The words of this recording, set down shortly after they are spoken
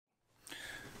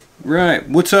Right,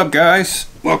 what's up guys?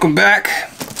 Welcome back.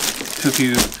 So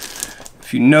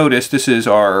if you notice, this is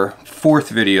our fourth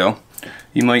video.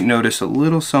 You might notice a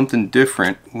little something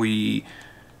different. We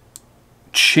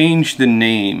changed the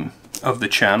name of the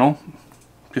channel.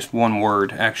 Just one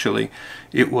word actually.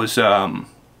 It was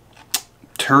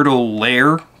Turtle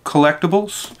Lair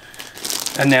Collectibles,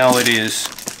 and now it is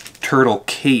Turtle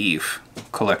Cave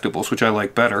Collectibles, which I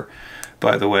like better,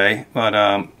 by the way.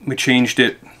 But we changed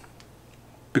it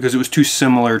because it was too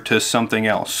similar to something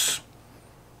else.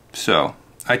 So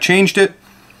I changed it.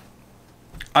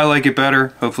 I like it better.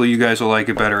 Hopefully you guys will like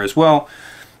it better as well.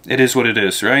 It is what it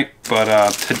is, right?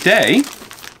 But today,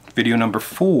 video number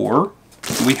 4,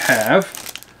 we have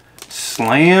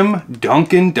Slam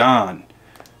Dunkin Don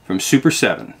from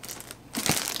Super7.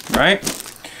 Right?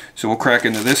 So we'll crack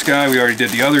into this guy. We already did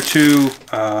the other two.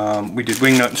 We did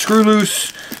Wingnut and Screw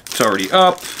Loose. It's already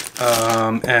up.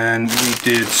 And we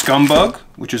did Scumbug,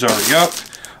 which is already up.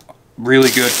 Really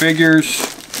good figures.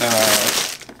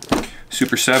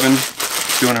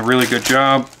 Super7 doing a really good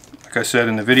job. Like I said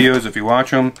in the videos, if you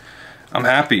watch them, I'm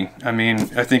happy. I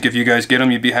mean, I think if you guys get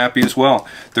them, you'd be happy as well.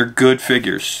 They're good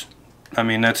figures. I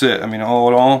mean, that's it. I mean, all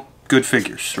in all, good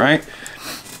figures, right?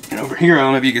 And over here, I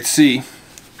don't know if you could see,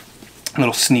 a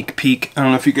little sneak peek. I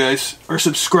don't know if you guys are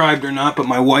subscribed or not, but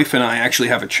my wife and I actually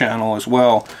have a channel as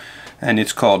well, and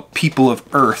it's called People of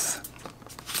Earth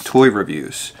Toy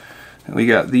Reviews. And we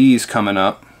got these coming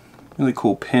up. Really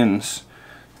cool pins.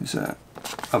 Is that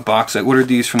a box set? What are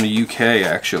these from the UK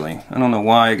actually? I don't know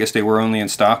why. I guess they were only in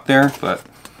stock there, but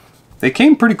they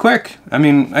came pretty quick. I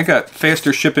mean, I got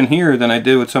faster shipping here than I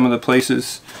did with some of the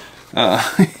places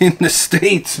in the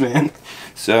States, man.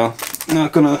 So I'm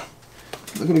not gonna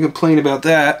complain about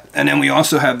that. And then we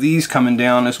also have these coming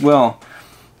down as well.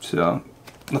 So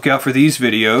look out for these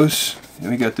videos. And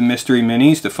we got the mystery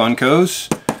minis, the Funkos,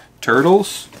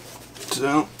 turtles.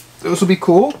 So those will be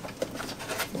cool.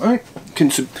 All right, you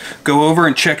can go over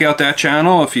and check out that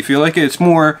channel if you feel like it. It's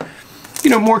more,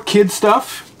 you know, more kid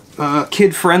stuff,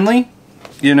 kid friendly,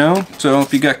 you know. So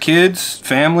if you got kids,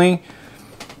 family,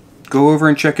 go over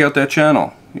and check out that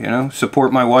channel. You know,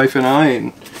 support my wife and I,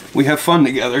 and we have fun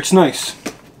together. It's nice.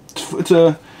 It's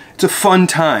a fun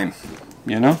time,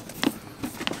 you know.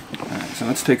 All right, so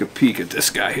let's take a peek at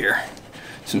this guy here.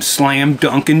 Some Slam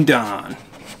Dunkin Don.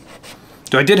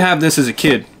 So I did have this as a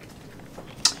kid,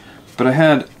 but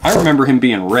I remember him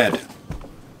being red,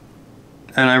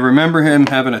 and I remember him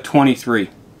having a 23.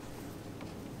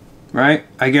 Right?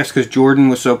 I guess because Jordan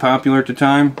was so popular at the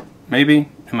time. Maybe.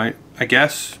 I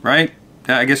guess, right?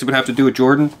 I guess it would have to do with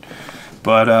Jordan.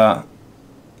 But I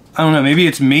don't know, maybe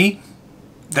it's me.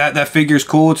 That figure's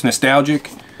cool, it's nostalgic.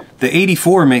 The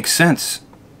 84 makes sense,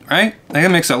 right?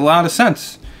 That makes a lot of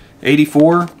sense.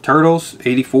 84, Turtles,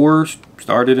 84,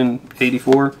 started in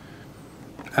 84.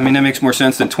 I mean, that makes more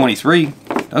sense than 23,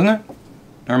 doesn't it?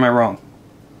 Or am I wrong?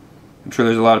 I'm sure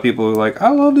there's a lot of people who are like, I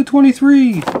love the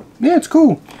 23. Yeah, it's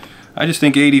cool. I just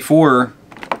think 84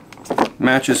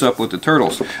 matches up with the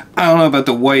Turtles. I don't know about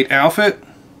the white outfit.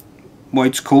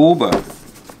 White's cool, but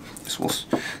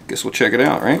guess we'll check it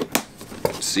out, right?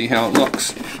 See how it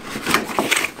looks.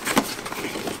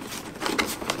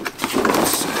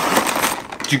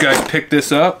 Did you guys pick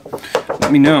this up?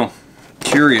 Let me know.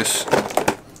 Curious.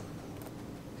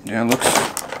 Yeah,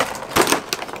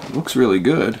 it looks really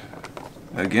good.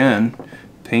 Again,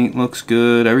 paint looks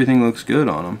good. Everything looks good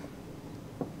on them.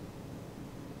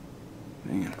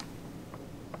 Man.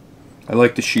 I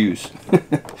like the shoes.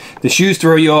 The shoes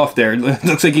throw you off there. It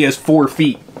looks like he has 4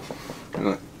 feet.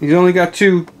 He's only got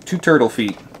two turtle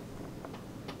feet.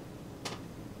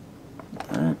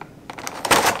 Alright.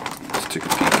 Let's take a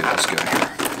peek at this guy here.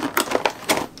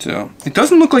 So, it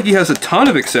doesn't look like he has a ton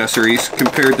of accessories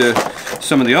compared to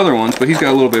some of the other ones, but he's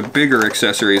got a little bit bigger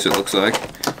accessories, it looks like.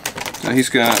 Now he's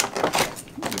got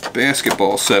the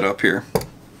basketball set up here.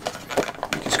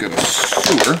 He's got a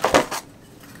sewer.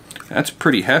 That's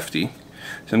pretty hefty.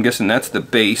 So I'm guessing that's the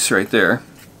base right there.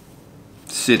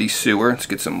 City sewer. Let's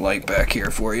get some light back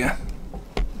here for you.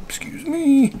 Excuse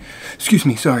me. Excuse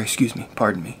me. Sorry. Excuse me.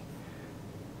 Pardon me.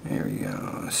 There we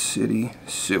go. City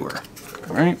sewer.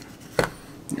 All right.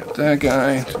 Got that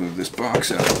guy. Let's move this box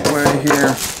out of the way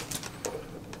here.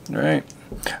 All right.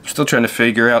 I'm still trying to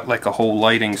figure out like a whole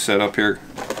lighting setup here.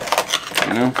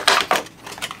 You know,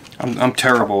 I'm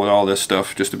terrible with all this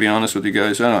stuff. Just to be honest with you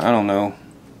guys, I don't know.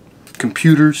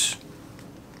 Computers,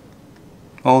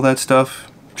 all that stuff.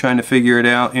 Trying to figure it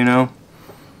out, you know.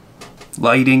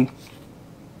 Lighting.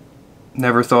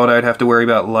 Never thought I'd have to worry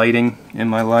about lighting in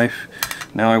my life.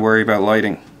 Now I worry about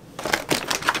lighting.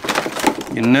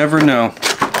 You never know.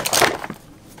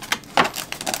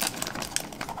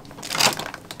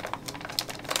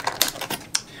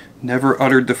 Never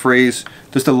uttered the phrase,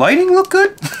 does the lighting look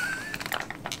good?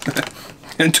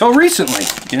 Until recently,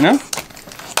 you know?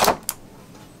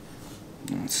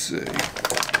 Let's see.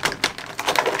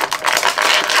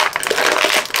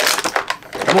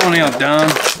 Come on out, Don.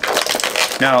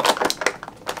 Now,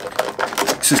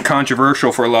 this is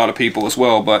controversial for a lot of people as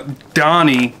well, but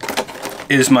Donnie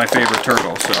is my favorite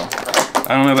turtle, so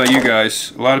I don't know about you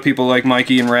guys. A lot of people like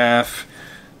Mikey and Raph.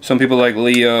 Some people like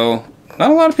Leo.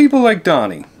 Not a lot of people like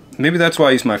Donnie. Maybe that's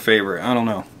why he's my favorite. I don't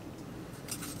know.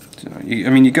 So, I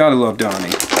mean, you gotta love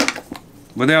Donnie.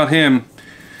 Without him,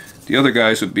 the other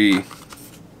guys would be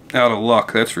out of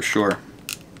luck, that's for sure.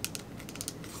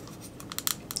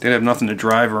 They'd have nothing to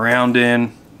drive around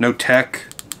in. No tech.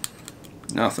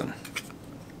 Nothing.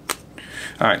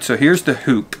 Alright, so here's the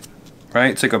hoop.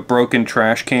 Right? It's like a broken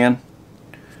trash can.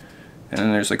 And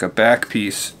then there's like a back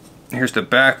piece. Here's the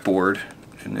backboard.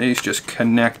 And these just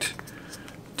connect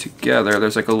together.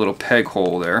 There's like a little peg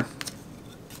hole there.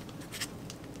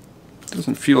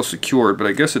 Doesn't feel secured, but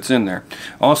I guess it's in there.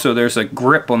 Also, there's a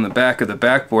grip on the back of the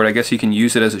backboard. I guess you can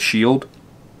use it as a shield.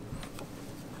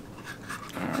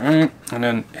 Alright, and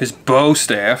then his bow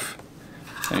staff.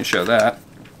 Let me show that.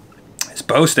 His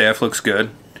bow staff looks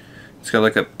good. It's got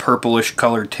like a purplish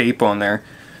colored tape on there.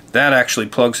 That actually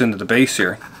plugs into the base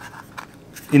here.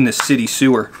 In the city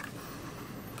sewer.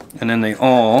 And then they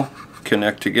all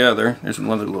connect together. There's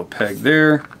another little peg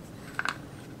there.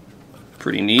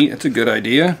 Pretty neat. It's a good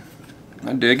idea.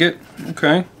 I dig it.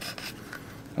 Okay.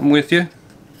 I'm with you.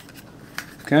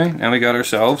 Okay, now we got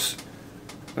ourselves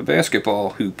a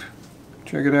basketball hoop.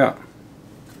 Check it out.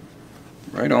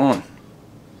 Right on.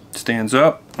 Stands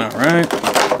up. Alright.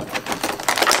 Gotta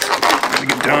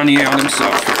get Donnie out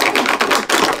himself.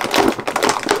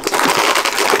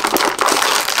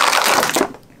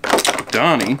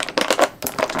 Donnie.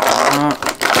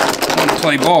 I want to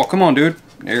play ball. Come on, dude.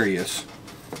 There he is.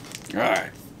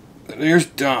 Alright. There's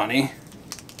Donnie.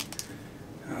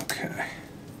 Okay.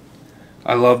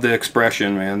 I love the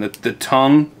expression, man. The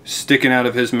tongue sticking out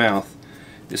of his mouth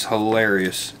is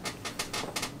hilarious.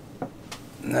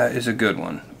 That is a good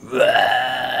one.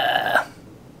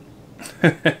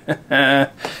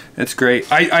 That's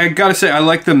great. I gotta say, I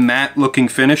like the matte looking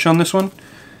finish on this one.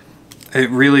 It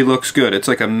really looks good. It's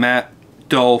like a matte,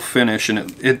 dull finish, and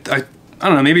I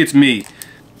don't know, maybe it's me.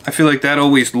 I feel like that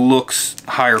always looks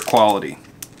higher quality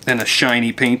than a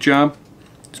shiny paint job,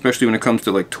 especially when it comes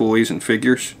to like toys and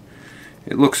figures.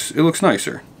 It looks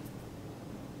nicer.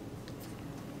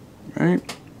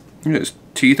 Right? His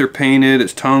teeth are painted,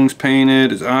 his tongue's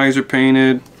painted, his eyes are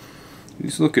painted.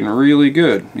 He's looking really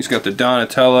good. He's got the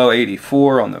Donatello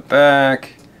 84 on the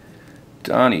back.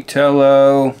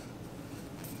 Donatello.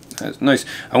 That's nice.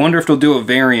 I wonder if they'll do a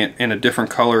variant in a different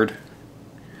colored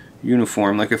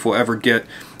uniform. Like if we'll ever get,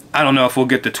 I don't know if we'll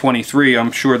get to 23.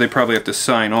 I'm sure they probably have to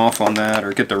sign off on that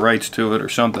or get the rights to it or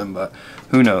something, but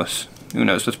who knows? Who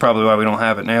knows? That's probably why we don't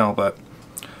have it now, but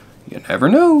you never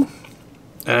know.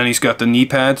 And he's got the knee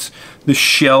pads, the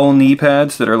shell knee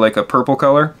pads that are like a purple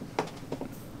color.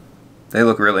 They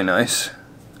look really nice.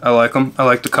 I like them. I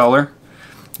like the color.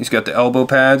 He's got the elbow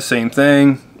pads, same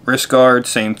thing. Wrist guard,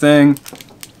 same thing.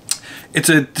 It's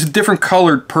a different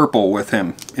colored purple with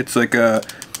him. It's like a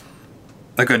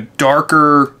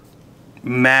darker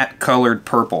matte colored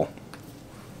purple.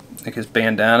 Like his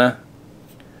bandana.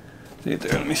 See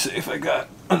there, let me see if I got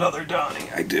another Donnie.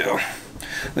 I do.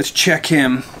 Let's check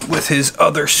him with his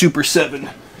other Super 7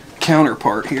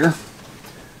 counterpart here.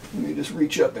 Let me just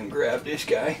reach up and grab this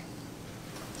guy.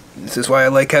 This is why I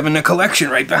like having a collection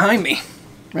right behind me,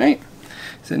 right?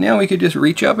 So now we could just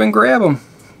reach up and grab him.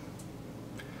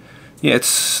 Yeah, it's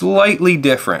slightly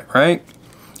different, right?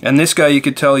 And this guy, you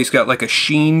could tell he's got like a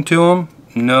sheen to him.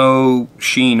 No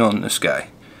sheen on this guy.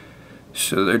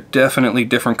 So they're definitely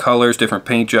different colors, different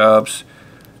paint jobs.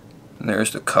 And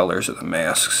there's the colors of the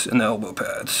masks and the elbow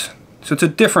pads. So it's a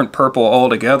different purple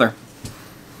altogether.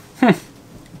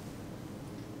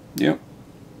 Yep.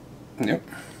 Yep.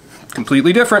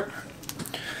 Completely different.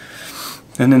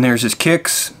 And then there's his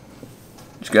kicks.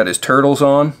 He's got his turtles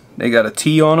on. They got a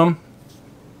T on them.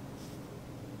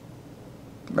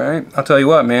 Right? I'll tell you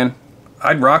what, man.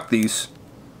 I'd rock these.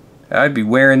 I'd be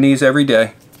wearing these every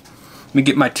day. Let me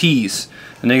get my T's.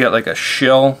 And they got like a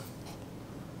shell,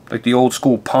 like the old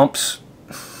school pumps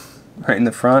right in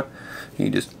the front. You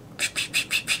just,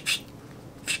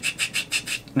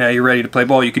 now you're ready to play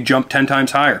ball. You could jump 10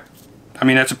 times higher. I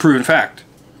mean, that's a proven fact.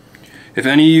 If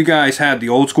any of you guys had the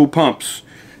old school pumps,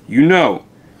 you know,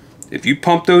 if you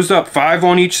pump those up 5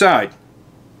 on each side,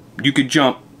 you could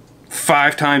jump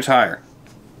 5 times higher.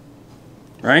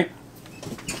 Right?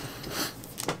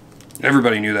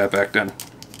 Everybody knew that back then.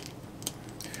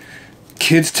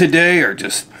 kids today are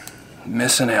just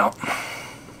missing out.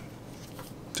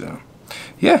 So,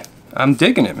 yeah, I'm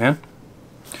digging it, man.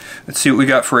 Let's see what we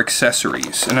got for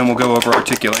accessories, and then we'll go over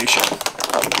articulation.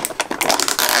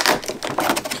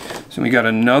 So we got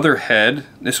another head.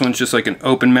 This one's just like an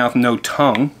open mouth, no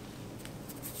tongue.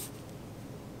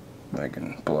 I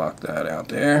can block that out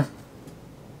there.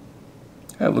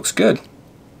 That looks good.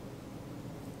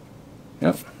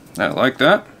 Yep, I like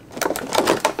that.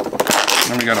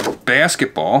 Then we got a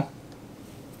basketball.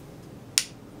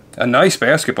 A nice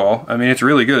basketball. I mean, it's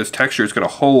really good. Its texture, it's got a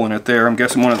hole in it there. I'm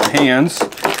guessing one of the hands.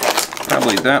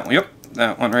 Probably that one. Yep,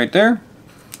 that one right there.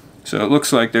 So it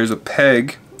looks like there's a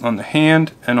peg on the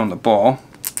hand and on the ball.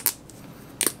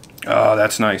 Oh,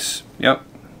 that's nice. Yep.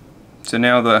 So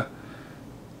now the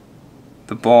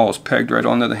ball is pegged right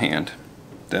onto the hand.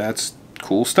 That's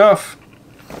cool stuff.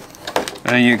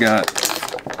 And then you got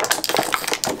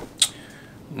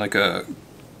like a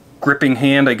gripping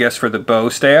hand, I guess, for the bow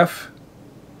staff,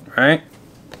 right?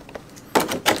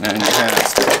 And you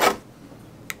have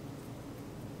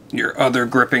your other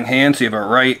gripping hand, so you have a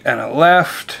right and a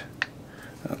left.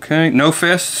 Okay, no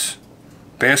fists.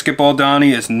 Basketball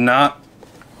Donnie is not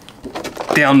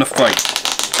down to fight.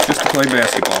 Just to play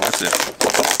basketball, that's it.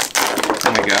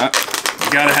 And you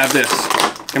gotta have this.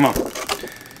 Come on.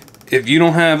 If you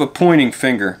don't have a pointing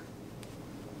finger,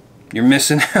 you're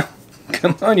missing out.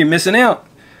 Come on, you're missing out.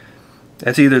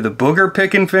 That's either the booger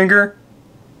picking finger,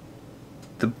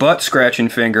 the butt scratching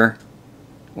finger,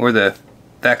 or that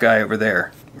guy over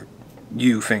there.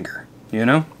 You finger, you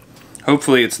know?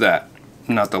 Hopefully it's that,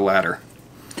 not the latter.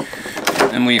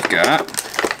 And we've got,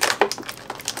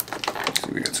 so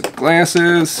we got some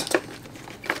glasses.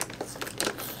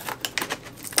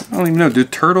 I don't even know, do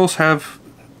turtles have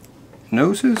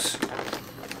noses?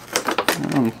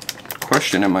 I'm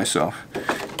questioning myself.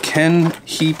 Can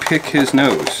he pick his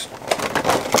nose?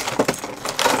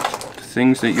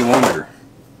 Things that you wonder.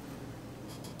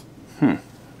 I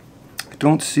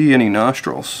don't see any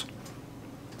nostrils.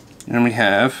 And then we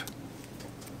have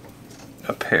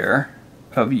a pair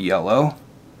of yellow,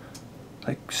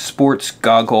 like sports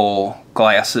goggle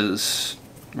glasses,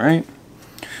 right?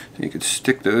 So you could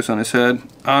stick those on his head.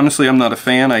 Honestly, I'm not a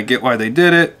fan. I get why they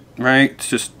did it, right? It's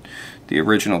just the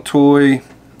original toy.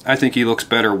 I think he looks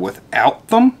better without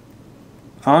them,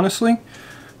 honestly.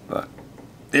 But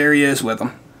there he is with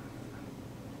them.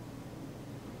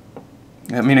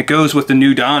 I mean, it goes with the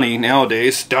new Donnie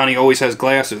nowadays. Donnie always has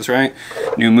glasses, right?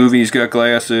 New movie's got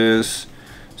glasses.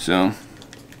 So,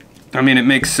 I mean, it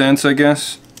makes sense, I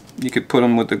guess. You could put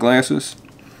them with the glasses.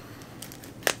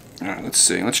 Alright, let's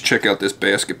see. Let's check out this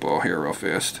basketball here real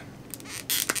fast.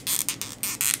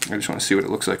 I just want to see what it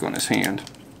looks like on his hand.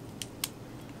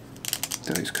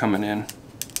 That he's coming in.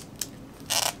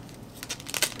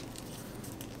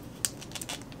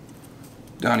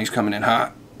 Donnie's coming in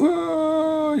hot.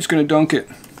 Whoa, he's gonna dunk it.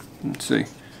 Let's see.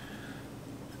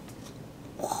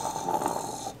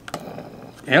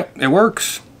 Yep, it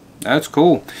works. That's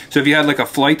cool. So if you had like a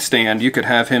flight stand, you could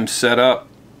have him set up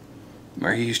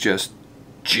where he's just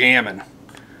jamming.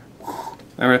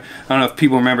 I don't know if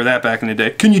people remember that back in the day.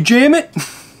 Can you jam it?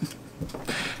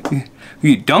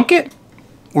 You dunk it?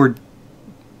 Or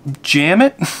jam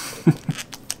it?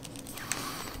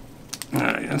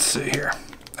 Alright, let's see here.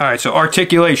 Alright, so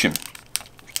articulation.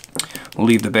 We'll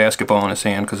leave the basketball in his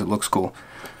hand because it looks cool.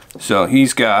 So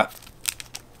he's got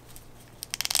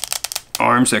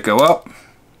arms that go up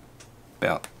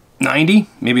about 90,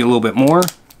 maybe a little bit more.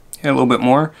 Yeah, a little bit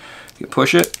more. You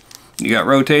push it. You got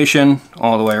rotation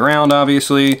all the way around,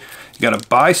 obviously. You got a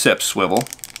bicep swivel,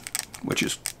 which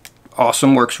is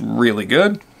awesome, works really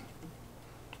good.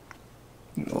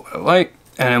 A little bit of light.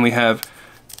 And then we have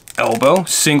elbow,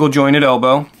 single jointed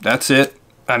elbow. That's it.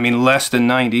 I mean, less than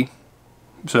 90.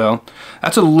 So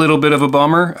that's a little bit of a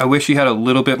bummer. I wish he had a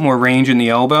little bit more range in the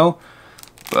elbow,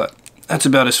 but that's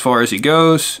about as far as he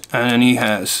goes. And then he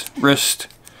has wrist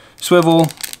swivel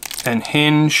and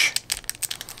hinge,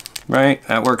 right?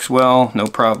 That works well, no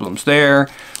problems there.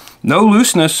 No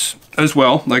looseness as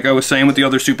well, like I was saying with the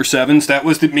other Super 7s. That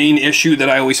was the main issue that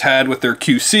I always had with their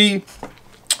QC,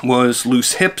 was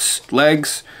loose hips,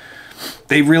 legs.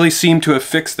 They really seem to have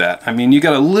fixed that. I mean, you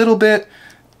got a little bit,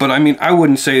 but I mean, I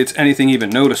wouldn't say it's anything even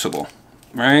noticeable,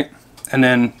 right? And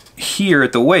then here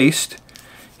at the waist,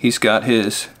 he's got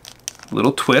his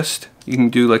little twist. You can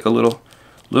do like a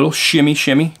little shimmy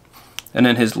shimmy. And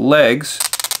then his legs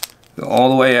go all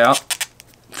the way out,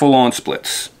 full on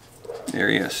splits. There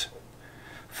he is.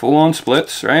 Full on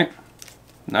splits, right?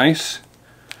 Nice.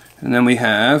 And then we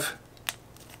have,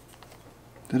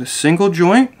 is that a single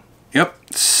joint?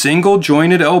 Yep, single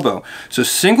jointed elbow. So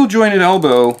single jointed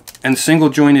elbow and single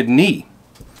jointed knee.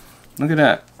 Look at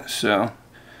that. So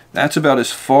that's about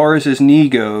as far as his knee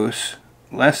goes.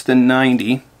 Less than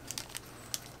 90.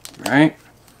 Right?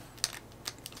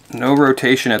 No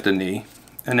rotation at the knee.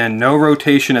 And then no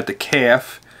rotation at the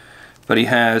calf. But he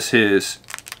has his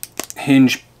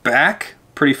hinge back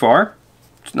pretty far.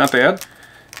 It's not bad.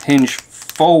 Hinge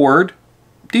forward.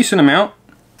 Decent amount.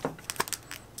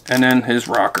 And then his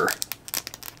rocker.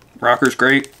 Rocker's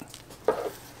great.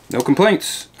 No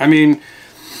complaints. I mean,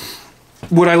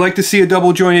 would I like to see a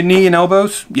double jointed knee and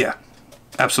elbows? Yeah,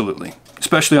 absolutely.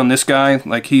 Especially on this guy.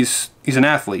 Like, he's an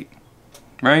athlete,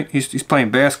 right? He's playing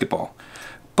basketball.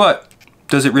 But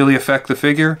does it really affect the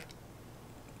figure?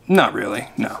 Not really.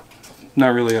 No,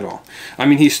 not really at all. I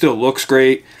mean, he still looks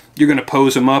great. You're going to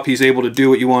pose him up. He's able to do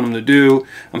what you want him to do.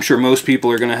 I'm sure most people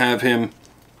are going to have him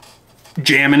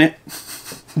jamming it,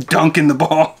 dunking the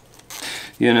ball,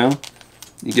 you know?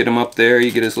 You get him up there, you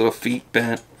get his little feet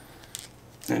bent,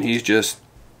 and he's just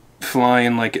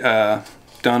flying like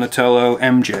Donatello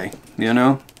MJ, you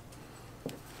know?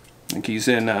 Like he's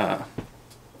in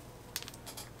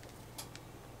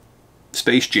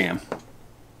Space Jam.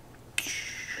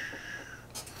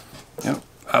 Yep,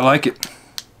 I like it.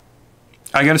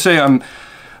 I gotta say,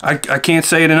 I can't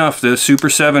say it enough. The Super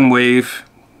 7 wave,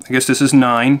 I guess this is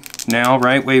 9 now,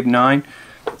 right? Wave 9.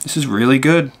 This is really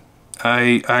good.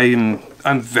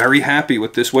 I'm very happy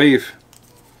with this wave.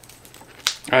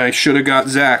 I should have got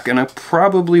Zach, and I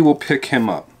probably will pick him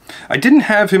up. I didn't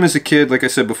have him as a kid, like I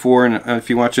said before, and if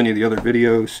you watch any of the other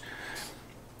videos,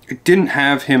 I didn't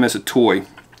have him as a toy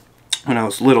when I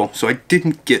was little, so I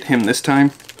didn't get him this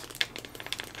time.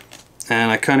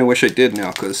 And I kind of wish I did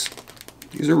now, because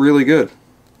these are really good.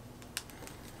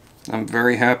 I'm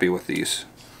very happy with these.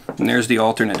 And there's the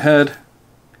alternate head,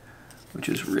 which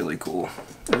is really cool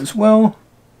as well.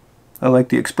 I like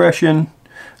the expression.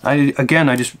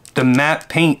 The matte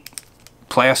paint,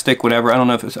 plastic, whatever. I don't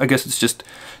know if it's, I guess it's just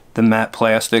the matte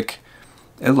plastic.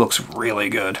 It looks really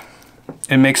good.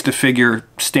 It makes the figure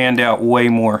stand out way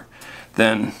more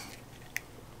than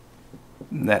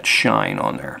that shine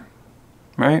on there,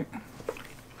 right?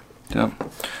 So,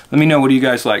 let me know, what do you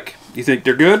guys like? You think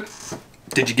they're good?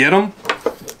 Did you get them?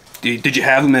 Did you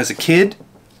have them as a kid?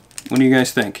 What do you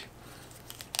guys think?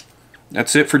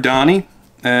 That's it for Donnie.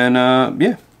 And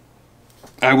yeah,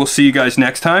 I will see you guys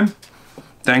next time.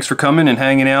 Thanks for coming and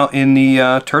hanging out in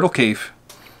the turtle cave.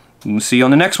 We'll see you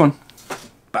on the next one.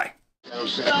 Bye.